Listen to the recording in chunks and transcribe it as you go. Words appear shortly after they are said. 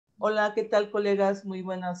Hola, ¿qué tal, colegas? Muy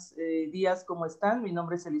buenos días, ¿cómo están? Mi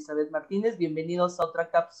nombre es Elizabeth Martínez. Bienvenidos a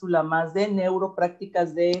otra cápsula más de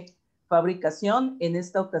neuroprácticas de fabricación. En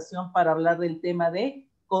esta ocasión para hablar del tema de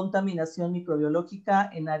contaminación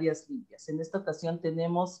microbiológica en áreas limpias. En esta ocasión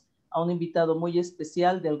tenemos a un invitado muy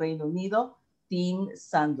especial del Reino Unido, Tim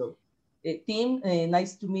Sandel. Tim,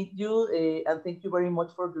 nice to meet you, and thank you very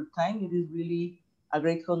much for your time. It is really a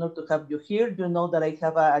great honor to have you here. You know that I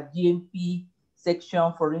have a GMP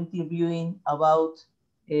section for interviewing about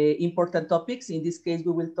important topics. In this case,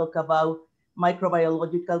 we will talk about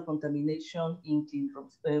microbiological contamination in clean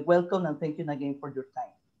rooms. Welcome and thank you again for your time.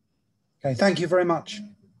 Okay, thank you very much.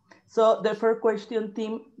 So the first question,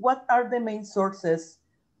 Tim, what are the main sources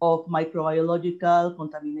of microbiological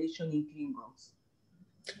contamination in clean rooms?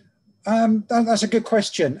 That's a good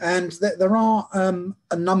question. And there are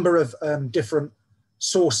a number of different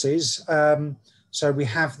sources. So we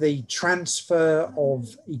have the transfer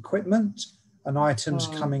of equipment and items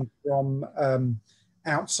coming from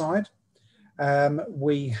outside.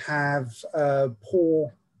 We have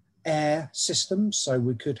poor air systems. So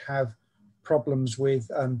we could have problems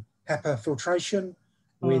with HEPA filtration,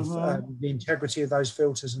 with the integrity of those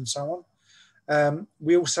filters and so on.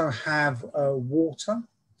 We also have water.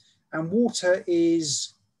 And water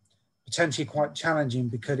is potentially quite challenging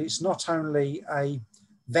because it's not only a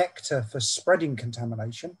vector for spreading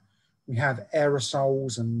contamination. We have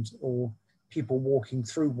aerosols or people walking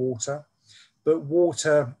through water, but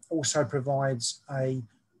water also provides a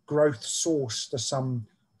growth source to some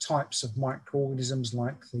types of microorganisms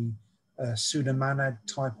like the pseudomonad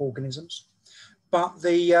type organisms. But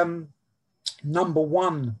the number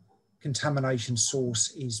one contamination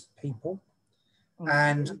source is people.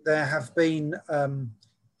 And there have been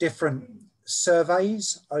different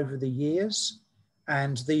surveys over the years,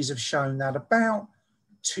 and these have shown that about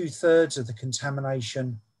 2/3 of the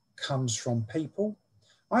contamination comes from people,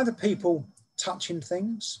 either people touching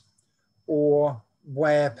things or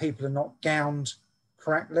where people are not gowned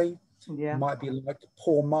correctly. It might be like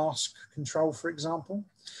poor mask control, for example.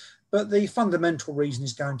 But the fundamental reason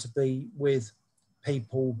is going to be with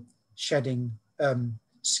people shedding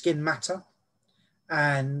skin matter.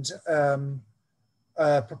 And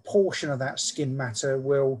a proportion of that skin matter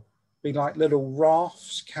will be like little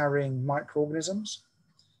rafts carrying microorganisms.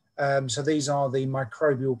 So these are the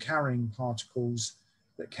microbial carrying particles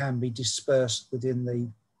that can be dispersed within the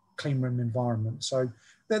clean room environment. So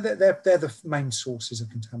they're the main sources of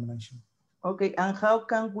contamination. Okay, and how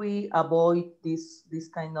can we avoid this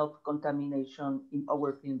kind of contamination in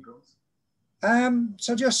our clean rooms?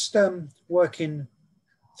 So just working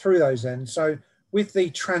through those then. So with the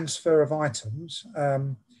transfer of items,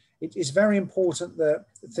 it is very important that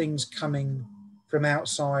things coming from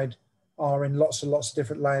outside are in lots and lots of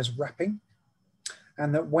different layers of wrapping,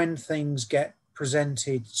 and that when things get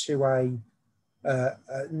presented to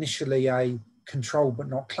initially a controlled but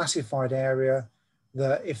not classified area,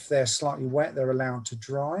 that if they're slightly wet, they're allowed to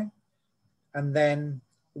dry, and then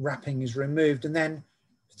wrapping is removed. And then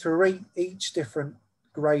through each different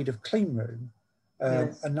grade of clean room,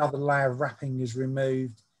 another layer of wrapping is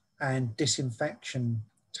removed and disinfection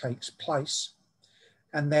takes place.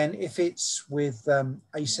 And then if it's with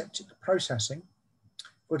aseptic processing,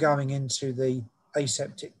 we're going into the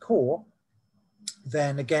aseptic core,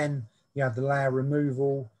 then again, you have the layer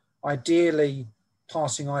removal, ideally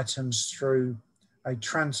passing items through a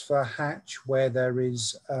transfer hatch where there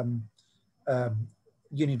is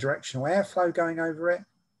unidirectional airflow going over it,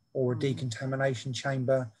 or a decontamination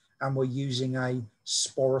chamber, and we're using a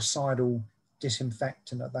sporicidal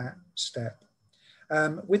disinfectant at that step.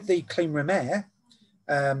 With the clean room air,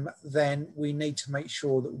 then we need to make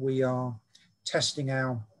sure that we are testing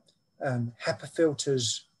our HEPA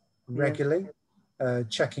filters regularly,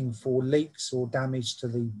 checking for leaks or damage to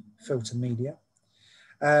the filter media.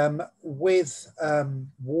 With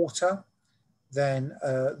water, then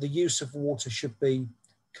the use of water should be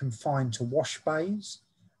confined to wash bays,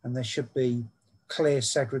 and there should be clear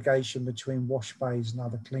segregation between wash bays and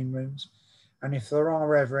other clean rooms. And if there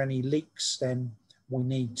are ever any leaks, then we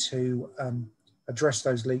need to address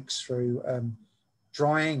those leaks through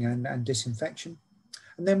drying and disinfection.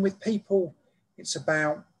 And then with people, it's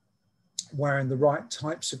about wearing the right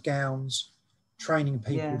types of gowns, training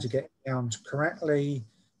people to get gowned correctly,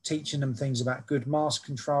 teaching them things about good mask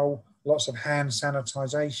control, lots of hand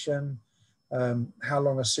sanitization, how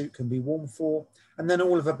long a suit can be worn for, and then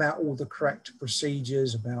about all the correct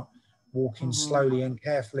procedures about walking slowly and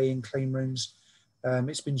carefully in clean rooms.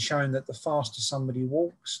 It's been shown that the faster somebody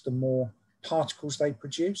walks, the more particles they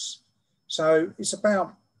produce. So it's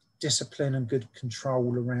about discipline and good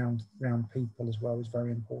control around people as well is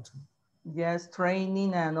very important. Yes,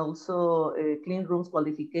 training and also clean rooms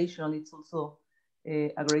qualification. It's also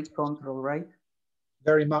a great control, right?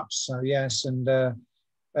 Very much so, yes, and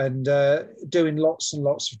doing lots and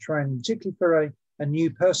lots of training, particularly for a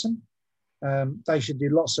new person. They should do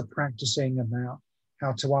lots of practicing about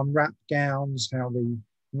how to unwrap gowns,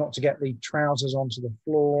 not to get the trousers onto the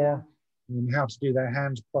floor, and how to do their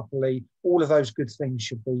hands properly. All of those good things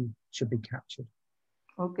should be captured.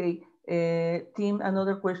 Okay, Tim,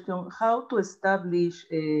 another question: how to establish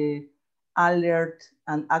alert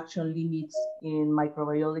and action limits in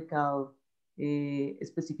microbiological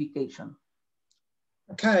specification?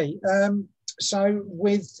 Okay, so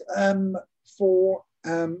for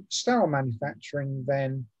sterile manufacturing,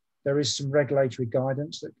 then there is some regulatory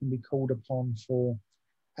guidance that can be called upon for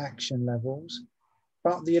action levels,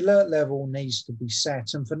 but the alert level needs to be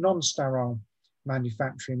set. And for non-sterile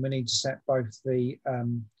manufacturing, we need to set both the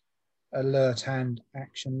alert and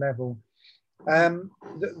action level.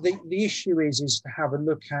 The issue is to have a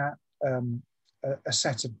look at a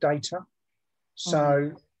set of data.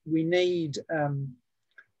 So we need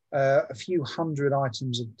a few hundred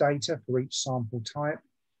items of data for each sample type,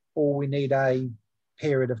 or we need a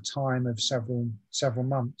period of time of several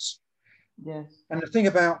months. Yes. And the thing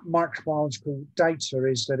about microbiological data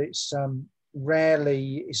is that it's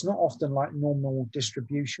not often like normal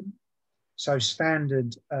distribution. So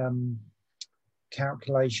standard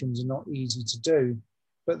calculations are not easy to do,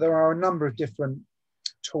 but there are a number of different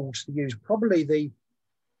tools to use. Probably the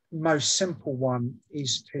most simple one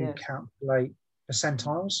is to calculate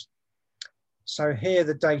percentiles. So here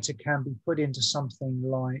the data can be put into something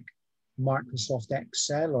like Microsoft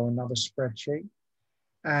Excel or another spreadsheet.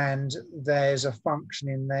 And there's a function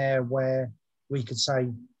in there where we could say,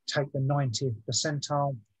 take the 90th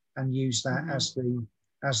percentile and use that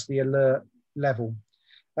as the alert level.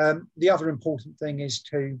 The other important thing is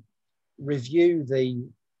to review the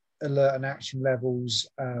alert and action levels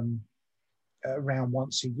around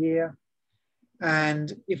once a year.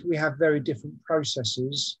 And if we have very different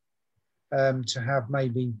processes, to have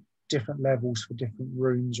maybe different levels for different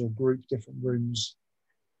rooms or group different rooms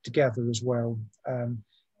together as well.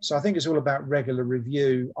 So I think it's all about regular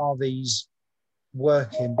review. Are these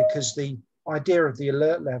working? Because the idea of the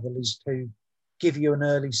alert level is to give you an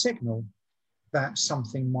early signal that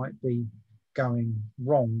something might be going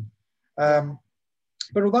wrong.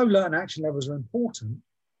 But although alert and action levels are important,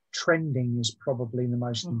 trending is probably the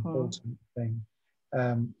most important thing.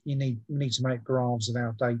 You need to make graphs of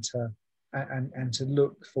our data and to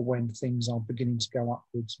look for when things are beginning to go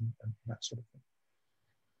upwards and that sort of thing.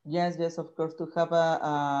 Yes, of course, to have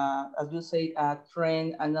as you say, a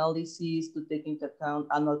trend analysis to take into account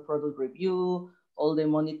annual product review, all the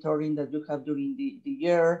monitoring that you have during the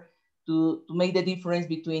year, to make the difference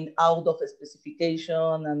between out of a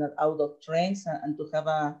specification and out of trends, and to have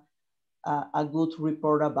a good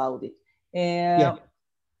report about it.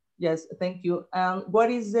 Yes, thank you. And what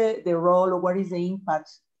is the role, or what is the impact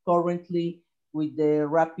currently with the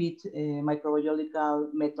rapid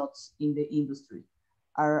microbiological methods in the industry?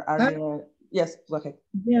 Yes, go ahead.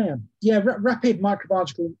 Rapid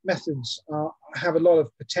microbiological methods have a lot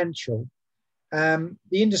of potential. The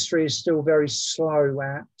industry is still very slow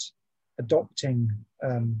at adopting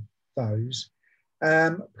those.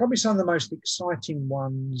 Probably some of the most exciting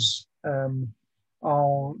ones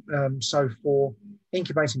are for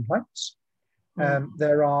incubating plates.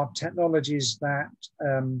 There are technologies that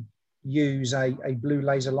use a blue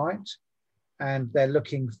laser light, and they're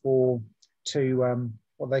looking to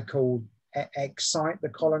what they call excite the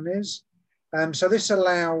colonies. So this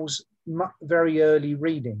allows very early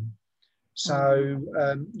reading. So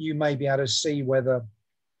you may be able to see whether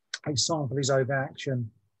a sample is over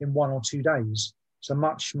action in 1 or 2 days. So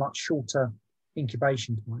much shorter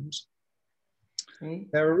incubation times.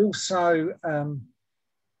 There are also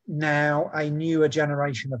now a newer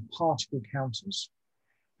generation of particle counters,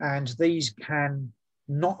 and these can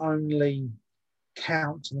not only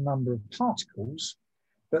count the number of particles,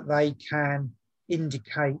 but they can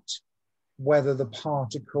indicate whether the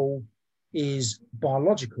particle is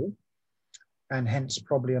biological and hence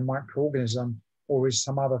probably a microorganism, or is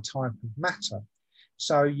some other type of matter.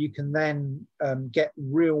 So you can then get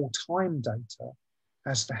real-time data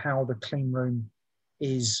as to how the clean room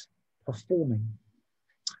is performing.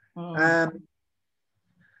 And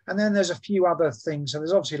then there's a few other things. So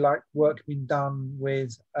there's obviously like work being done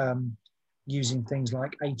with using things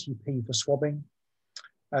like ATP for swabbing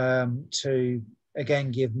to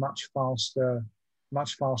again give much faster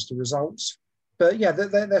results. But yeah,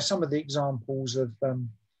 there's some of the examples of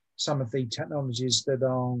some of the technologies that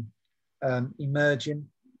are emerging.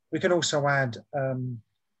 We can also add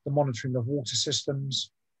the monitoring of water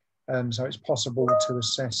systems. So it's possible to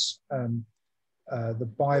assess the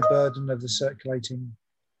bioburden of the circulating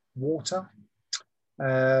water,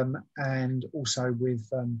 and also with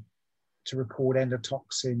to record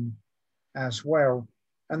endotoxin as well.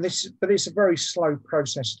 And but it's a very slow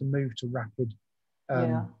process to move to rapid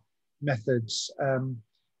methods,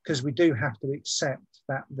 because we do have to accept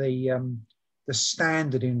that the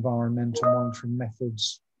standard environmental monitoring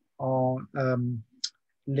methods are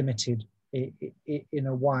limited in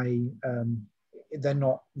a way. They're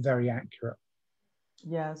not very accurate.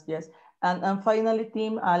 Yes, yes. And finally,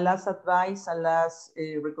 Tim, a last advice, a last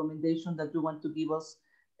recommendation that you want to give us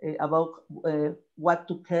about what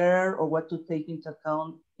to care or what to take into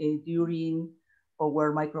account during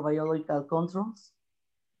our microbiological controls?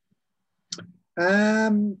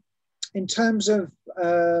 In terms of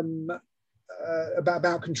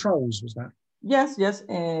about controls, was that? Yes, yes.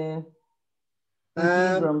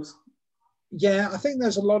 Yeah, I think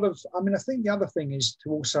there's a lot of, I mean, I think the other thing is to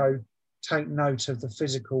also take note of the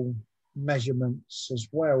physical measurements as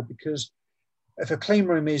well, because if a clean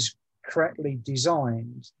room is correctly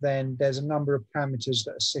designed, then there's a number of parameters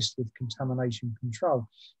that assist with contamination control.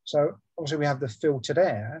 So obviously we have the filtered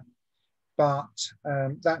air, but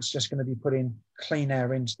that's just going to be putting clean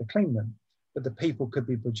air into the clean room, but the people could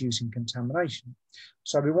be producing contamination.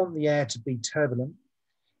 So we want the air to be turbulent,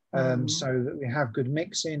 so that we have good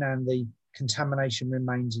mixing and the contamination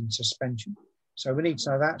remains in suspension. So we need to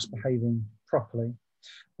know that's behaving properly.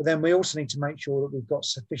 But then we also need to make sure that we've got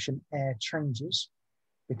sufficient air changes,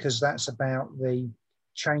 because that's about the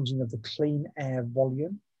changing of the clean air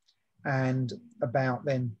volume and about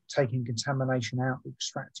then taking contamination out,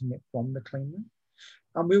 extracting it from the clean room.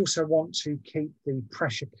 And we also want to keep the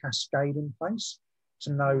pressure cascade in place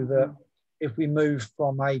to know that if we move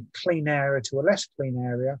from a clean area to a less clean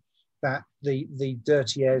area, that the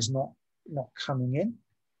dirty air is not coming in.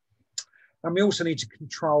 And we also need to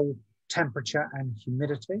control temperature and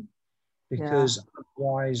humidity, because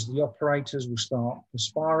otherwise the operators will start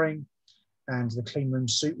perspiring and the clean room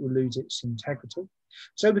suit will lose its integrity.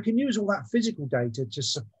 So we can use all that physical data to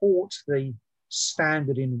support the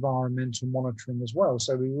standard environmental monitoring as well.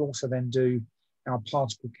 So we will also then do our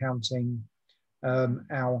particle counting,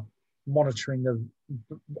 our monitoring of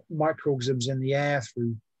microorganisms in the air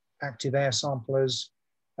through active air samplers.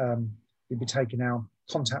 We'll be taking our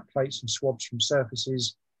contact plates and swabs from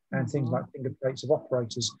surfaces and things like finger plates of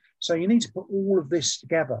operators. So you need to put all of this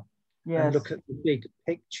together and look at the big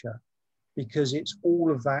picture, because it's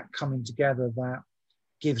all of that coming together that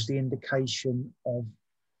gives the indication of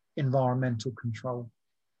environmental control.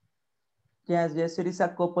 Yes, yes, it is a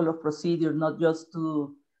couple of procedures, not just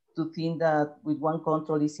to think that with one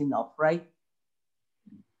control is enough, right?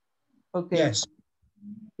 Okay. Yes,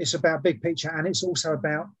 it's about big picture, and it's also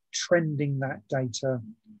about trending that data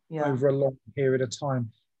over a long period of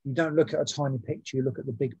time. You don't look at a tiny picture, you look at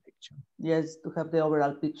the big picture. Yes, to have the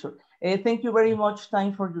overall picture. Thank you very much,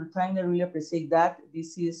 Time, for your time. I really appreciate that.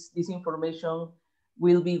 This information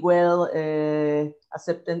will be well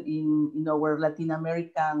accepted in our Latin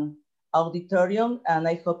American auditorium, and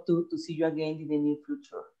I hope to see you again in the near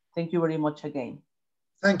future. Thank you very much again.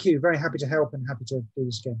 Thank you. Very happy to help and happy to do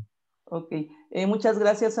this again. Ok, muchas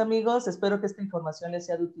gracias amigos, espero que esta información les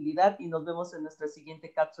sea de utilidad y nos vemos en nuestra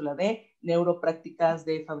siguiente cápsula de neuroprácticas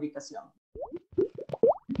de fabricación.